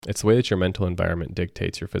It's the way that your mental environment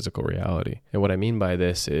dictates your physical reality. And what I mean by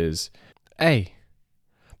this is, hey,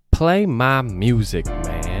 play my music,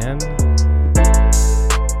 man.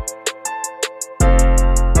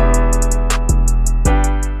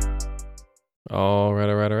 All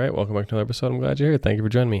right. Welcome back to another episode. I'm glad you're here. Thank you for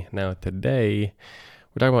joining me. Now, today,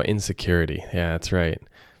 we're talking about insecurity. Yeah, that's right.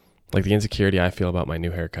 Like the insecurity I feel about my new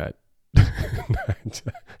haircut. I'm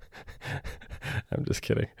just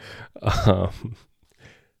kidding.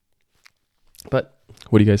 But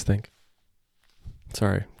what do you guys think?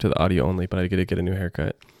 Sorry, to the audio only, but I get to get a new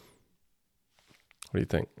haircut. What do you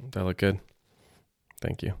think? Does that look good?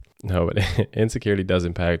 Thank you. No, but insecurity does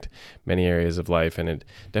impact many areas of life, and it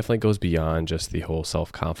definitely goes beyond just the whole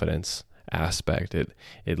self-confidence aspect.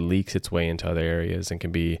 It leaks its way into other areas and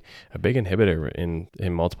can be a big inhibitor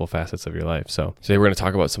in multiple facets of your life. So today we're going to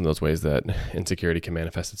talk about some of those ways that insecurity can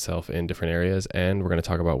manifest itself in different areas, and we're going to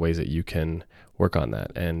talk about ways that you can work on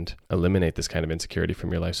that and eliminate this kind of insecurity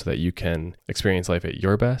from your life so that you can experience life at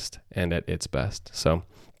your best and at its best. So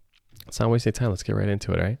let's not waste any time. Let's get right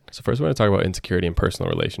into it, all right? So first, we're going to talk about insecurity in personal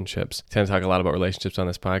relationships. I tend to talk a lot about relationships on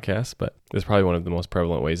this podcast, but it's probably one of the most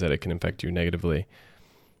prevalent ways that it can affect you negatively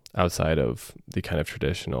outside of the kind of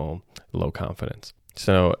traditional low confidence.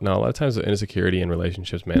 So now a lot of times the insecurity in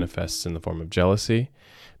relationships manifests in the form of jealousy,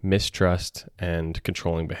 mistrust, and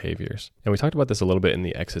controlling behaviors. And we talked about this a little bit in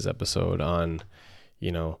the exes episode on,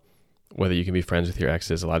 whether you can be friends with your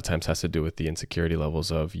exes. A lot of times has to do with the insecurity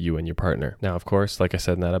levels of you and your partner. Now, of course, like I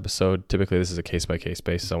said in that episode, typically this is a case-by-case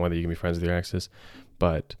basis on whether you can be friends with your exes,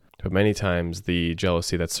 but many times the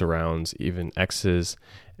jealousy that surrounds even exes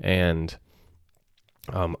and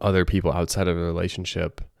other people outside of a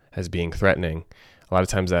relationship as being threatening, a lot of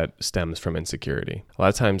times that stems from insecurity. A lot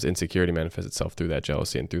of times insecurity manifests itself through that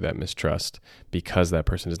jealousy and through that mistrust because that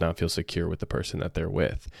person does not feel secure with the person that they're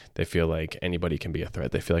with. They feel like anybody can be a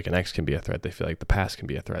threat. They feel like an ex can be a threat. They feel like the past can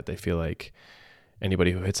be a threat. They feel like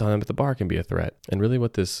anybody who hits on them at the bar can be a threat. And really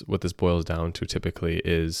what this boils down to typically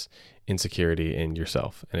is insecurity in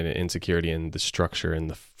yourself and an insecurity in the structure and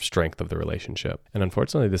the strength of the relationship. And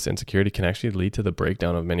unfortunately, this insecurity can actually lead to the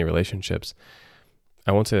breakdown of many relationships.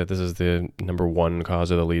 I won't say that this is the number one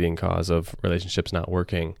cause or the leading cause of relationships not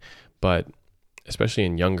working, but especially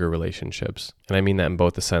in younger relationships. And I mean that in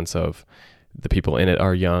both the sense of the people in it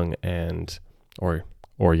are young and or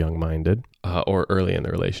young-minded or early in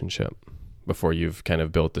the relationship before you've kind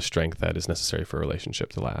of built the strength that is necessary for a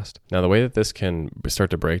relationship to last. Now, the way that this can start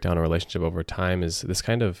to break down a relationship over time is this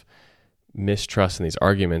kind of mistrust and these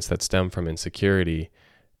arguments that stem from insecurity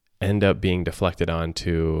end up being deflected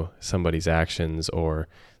onto somebody's actions or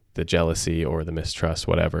the jealousy or the mistrust,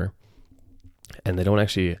 whatever. And they don't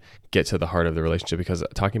actually get to the heart of the relationship, because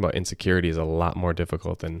talking about insecurity is a lot more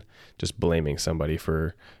difficult than just blaming somebody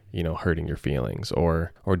for, hurting your feelings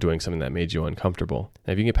or doing something that made you uncomfortable.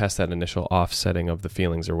 And if you can get past that initial offsetting of the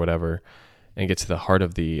feelings or whatever and get to the heart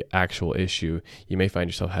of the actual issue, you may find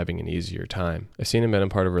yourself having an easier time. I've seen and been a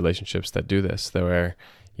part of relationships that do this, where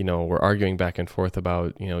we're arguing back and forth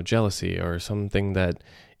about, jealousy or something that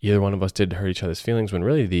either one of us did to hurt each other's feelings, when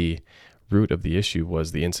really the root of the issue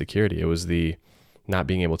was the insecurity. It was the not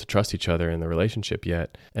being able to trust each other in the relationship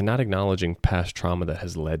yet, and not acknowledging past trauma that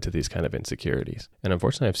has led to these kind of insecurities. And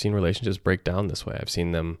unfortunately, I've seen relationships break down this way. I've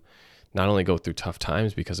seen them not only go through tough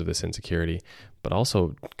times because of this insecurity, but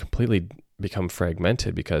also completely become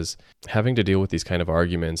fragmented, because having to deal with these kind of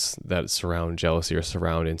arguments that surround jealousy or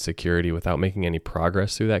surround insecurity without making any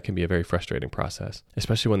progress through that can be a very frustrating process,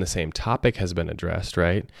 especially when the same topic has been addressed,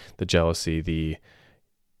 right? The jealousy, the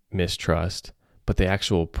mistrust, but the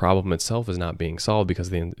actual problem itself is not being solved because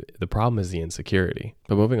the problem is the insecurity.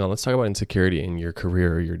 But moving on, let's talk about insecurity in your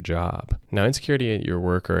career or your job. Now, insecurity at your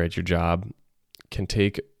work or at your job can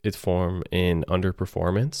take its form in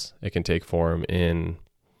underperformance. It can take form in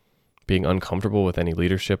being uncomfortable with any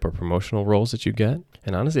leadership or promotional roles that you get.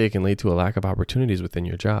 And honestly, it can lead to a lack of opportunities within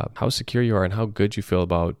your job. How secure you are and how good you feel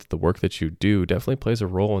about the work that you do definitely plays a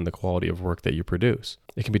role in the quality of work that you produce.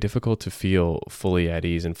 It can be difficult to feel fully at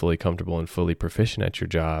ease and fully comfortable and fully proficient at your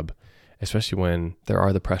job, especially when there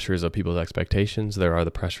are the pressures of people's expectations, there are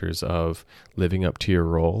the pressures of living up to your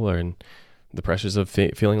role, and the pressures of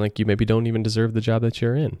feeling like you maybe don't even deserve the job that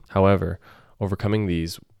you're in. However, overcoming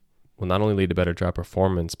these will not only lead to better job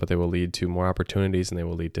performance, but they will lead to more opportunities, and they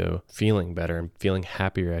will lead to feeling better and feeling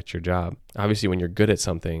happier at your job. Obviously, when you're good at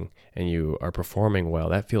something and you are performing well,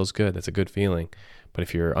 that feels good. That's a good feeling. But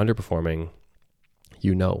if you're underperforming,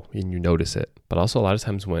 and you notice it. But also a lot of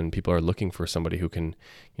times when people are looking for somebody who can,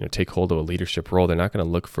 take hold of a leadership role, they're not going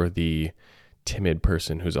to look for the timid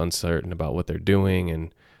person who's uncertain about what they're doing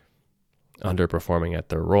and underperforming at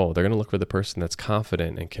their role. They're going to look for the person that's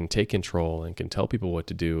confident and can take control and can tell people what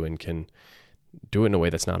to do and can do it in a way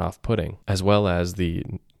that's not off-putting, as well as the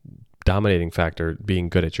dominating factor being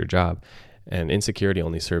good at your job. And insecurity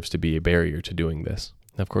only serves to be a barrier to doing this.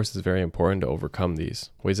 Now, of course, it's very important to overcome these.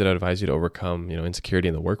 Ways that I'd advise you to overcome, insecurity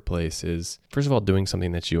in the workplace is, first of all, doing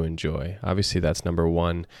something that you enjoy. Obviously, that's number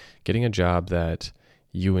one. Getting a job that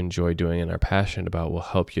you enjoy doing and are passionate about will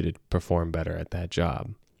help you to perform better at that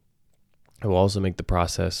job. It will also make the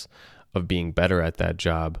process of being better at that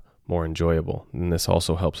job more enjoyable. And this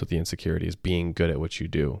also helps with the insecurities, being good at what you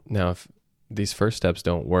do. Now, if these first steps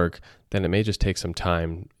don't work, then it may just take some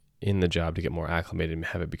time in the job to get more acclimated and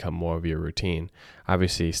have it become more of your routine.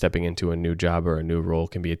 Obviously, stepping into a new job or a new role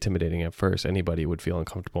can be intimidating at first. Anybody would feel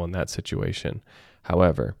uncomfortable in that situation.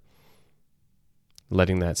 However,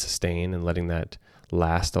 letting that sustain and letting that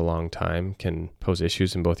last a long time can pose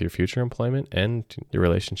issues in both your future employment and your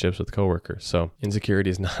relationships with coworkers. So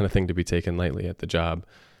insecurity is not a thing to be taken lightly at the job,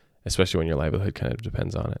 especially when your livelihood kind of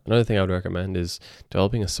depends on it. Another thing I would recommend is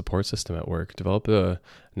developing a support system at work. Develop a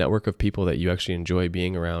network of people that you actually enjoy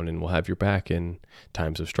being around and will have your back in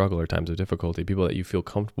times of struggle or times of difficulty, people that you feel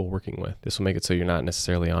comfortable working with. This will make it so you're not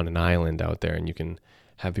necessarily on an island out there, and you can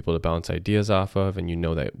have people to bounce ideas off of, and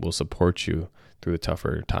that will support you through the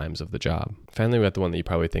tougher times of the job. Finally, we got the one that you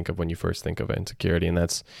probably think of when you first think of insecurity, and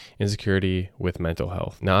that's insecurity with mental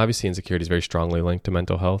health. Now, obviously, insecurity is very strongly linked to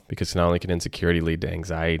mental health, because not only can insecurity lead to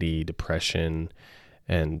anxiety, depression,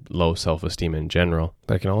 and low self-esteem in general,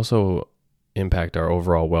 but it can also impact our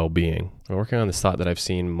overall well-being. I'm working on this thought that I've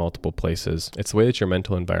seen multiple places. It's the way that your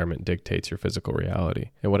mental environment dictates your physical reality.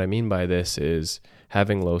 And what I mean by this is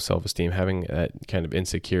having low self-esteem, having that kind of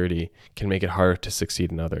insecurity can make it harder to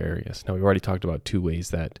succeed in other areas. Now, we've already talked about two ways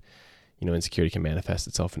that, insecurity can manifest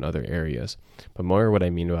itself in other areas. But more what I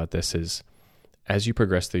mean about this is as you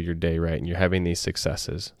progress through your day, right, and you're having these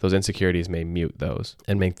successes, those insecurities may mute those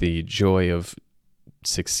and make the joy of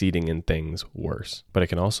succeeding in things worse. But it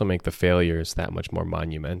can also make the failures that much more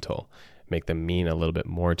monumental, make them mean a little bit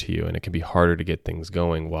more to you, and it can be harder to get things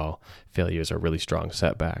going while failures are really strong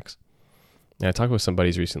setbacks. And I talked with some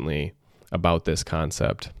buddies recently about this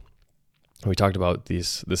concept. We talked about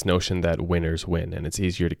this notion that winners win, and it's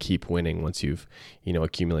easier to keep winning once you've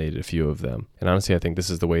accumulated a few of them. And honestly, I think this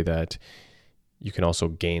is the way that you can also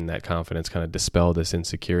gain that confidence, kind of dispel this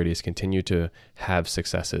insecurities, continue to have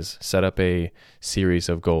successes, set up a series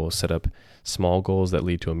of goals, set up small goals that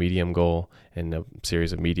lead to a medium goal and a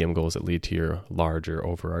series of medium goals that lead to your larger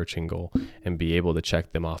overarching goal, and be able to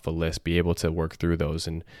check them off a list, be able to work through those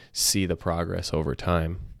and see the progress over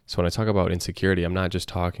time. So when I talk about insecurity, I'm not just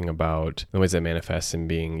talking about the ways that manifests in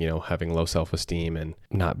being, having low self-esteem and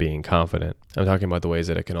not being confident. I'm talking about the ways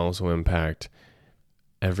that it can also impact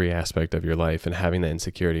every aspect of your life, and having that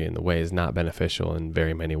insecurity in the way is not beneficial in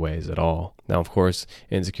very many ways at all. Now, of course,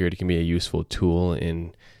 insecurity can be a useful tool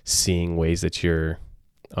in seeing ways that you're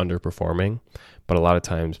underperforming, but a lot of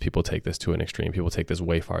times people take this to an extreme. People take this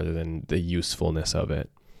way farther than the usefulness of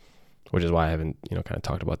it, which is why I haven't, kind of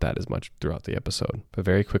talked about that as much throughout the episode. But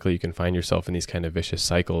very quickly, you can find yourself in these kind of vicious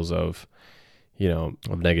cycles of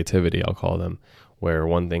negativity, I'll call them, where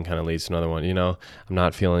one thing kind of leads to another one. I'm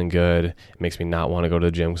not feeling good. It makes me not want to go to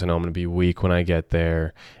the gym because I know I'm going to be weak when I get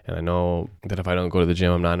there. And I know that if I don't go to the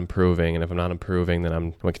gym, I'm not improving. And if I'm not improving, then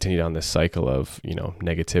I'm going to continue down this cycle of,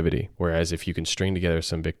 negativity. Whereas if you can string together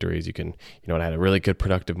some victories, you can, I had a really good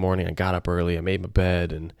productive morning. I got up early. I made my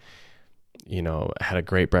bed and, I had a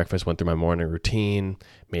great breakfast, went through my morning routine,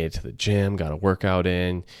 made it to the gym, got a workout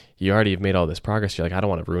in. You already have made all this progress. You're like, I don't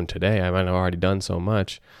want to ruin today. I might have already done so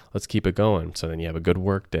much. Let's keep it going. So then you have a good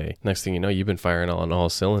work day. Next thing you know, you've been firing on all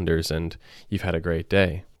cylinders and you've had a great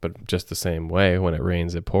day. But just the same way, when it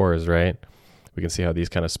rains, it pours, right? We can see how these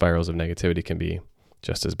kind of spirals of negativity can be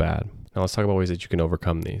just as bad. Now let's talk about ways that you can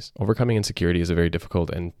overcome these. Overcoming insecurity is a very difficult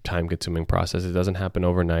and time-consuming process. It doesn't happen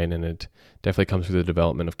overnight, and it definitely comes through the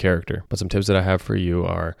development of character. But some tips that I have for you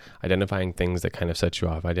are identifying things that kind of set you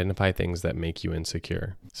off. Identify things that make you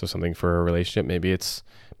insecure. So something for a relationship, maybe it's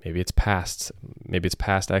past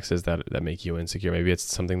exes that make you insecure. Maybe it's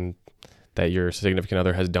something that your significant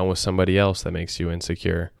other has done with somebody else that makes you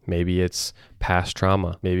insecure. Maybe it's past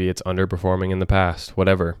trauma. Maybe it's underperforming in the past,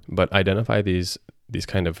 whatever. But identify these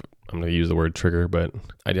kind of, I'm going to use the word trigger, but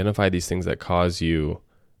identify these things that cause you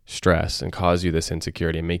stress and cause you this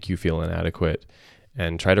insecurity and make you feel inadequate,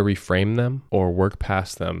 and try to reframe them or work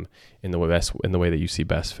past them in the way that you see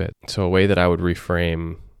best fit. So a way that I would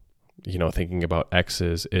reframe, thinking about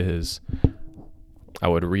exes is I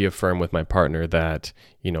would reaffirm with my partner that,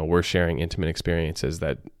 we're sharing intimate experiences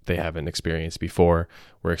that they haven't experienced before.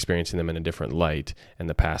 We're experiencing them in a different light, and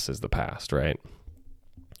the past is the past, right?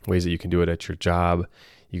 Ways that you can do it at your job.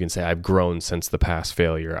 You can say, I've grown since the past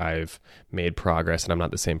failure. I've made progress, and I'm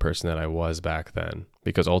not the same person that I was back then.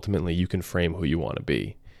 Because ultimately, you can frame who you want to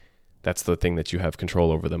be. That's the thing that you have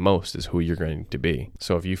control over the most, is who you're going to be.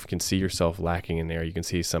 So if you can see yourself lacking in there, you can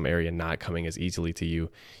see some area not coming as easily to you,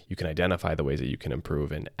 you can identify the ways that you can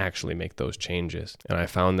improve and actually make those changes. And I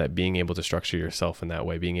found that being able to structure yourself in that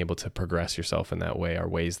way, being able to progress yourself in that way, are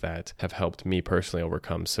ways that have helped me personally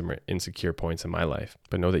overcome some insecure points in my life.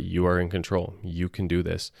 But know that you are in control. You can do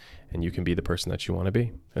this, and you can be the person that you want to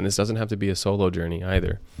be. And this doesn't have to be a solo journey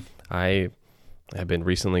either. I've been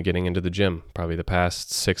recently getting into the gym, probably the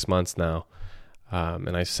past 6 months now.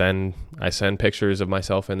 And I send pictures of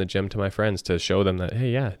myself in the gym to my friends to show them that, hey,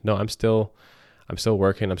 yeah, no, I'm still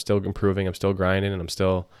working, I'm still improving, I'm still grinding, and I'm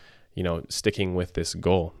still, sticking with this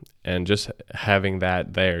goal. And just having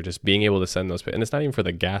that there, just being able to send those, and it's not even for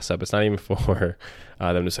the gas up. It's not even for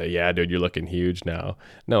them to say, yeah, dude, you're looking huge now.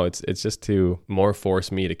 No, it's just to more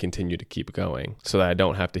force me to continue to keep going, so that I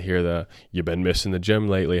don't have to hear you've been missing the gym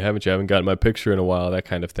lately, haven't you? I haven't gotten my picture in a while, that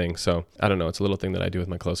kind of thing. So I don't know. It's a little thing that I do with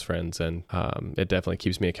my close friends, and it definitely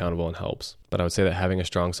keeps me accountable and helps. But I would say that having a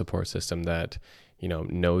strong support system that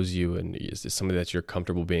knows you and is somebody that you're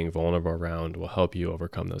comfortable being vulnerable around will help you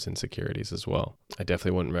overcome those insecurities as well. I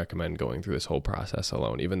definitely wouldn't recommend going through this whole process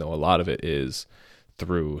alone, even though a lot of it is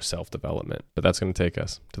through self-development. But that's going to take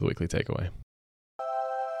us to the weekly takeaway.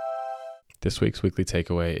 This week's weekly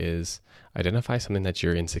takeaway is identify something that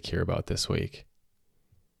you're insecure about this week.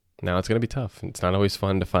 Now, it's going to be tough. It's not always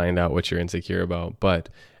fun to find out what you're insecure about, but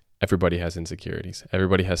everybody has insecurities.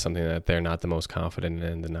 Everybody has something that they're not the most confident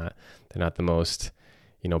in, they're not the most,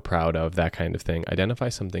 proud of, that kind of thing. Identify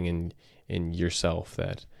something in yourself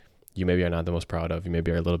that you maybe are not the most proud of, you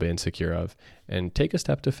maybe are a little bit insecure of, and take a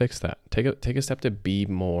step to fix that. Take a step to be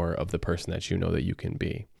more of the person that you know that you can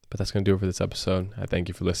be. But that's going to do it for this episode. I thank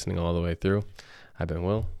you for listening all the way through. I've been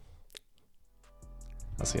Will.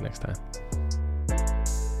 I'll see you next time.